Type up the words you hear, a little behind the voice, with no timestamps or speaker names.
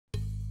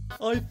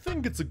I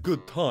think it's a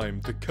good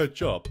time to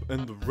catch up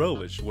and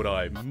relish what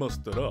I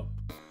mustered up.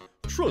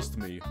 Trust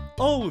me,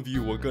 all of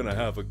you are gonna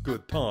have a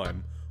good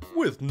time,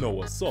 with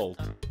no assault.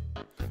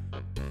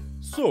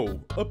 So,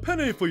 a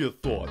penny for your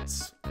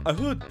thoughts. I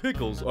heard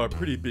pickles are a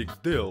pretty big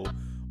deal,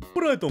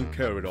 but I don't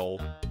care at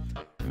all.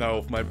 Now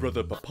if my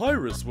brother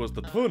Papyrus was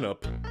to turn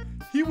up,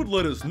 he would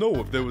let us know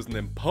if there was an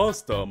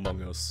imposter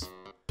among us.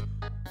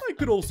 I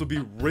could also be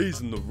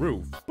raising the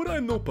roof, but I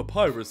know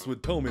Papyrus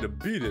would tell me to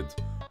beat it,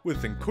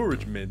 with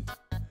encouragement.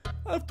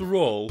 After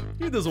all,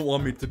 he doesn't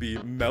want me to be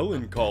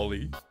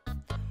melancholy.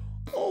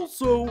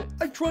 Also,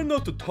 I try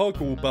not to talk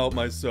about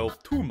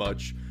myself too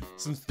much,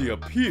 since the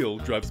appeal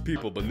drives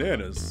people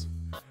bananas.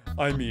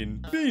 I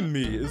mean, being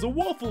me is an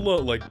awful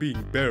lot like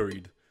being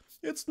buried.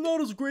 It's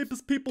not as great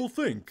as people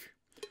think.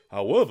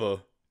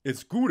 However,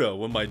 it's gooder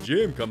when my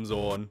jam comes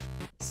on.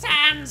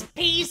 Sans,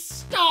 please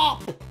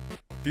stop!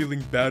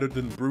 Feeling battered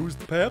and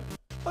bruised, Pep?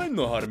 I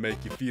know how to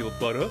make you feel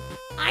better.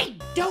 I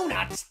do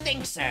not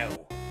think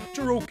so.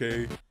 You're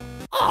okay.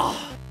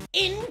 Oh,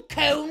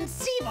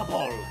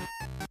 inconceivable!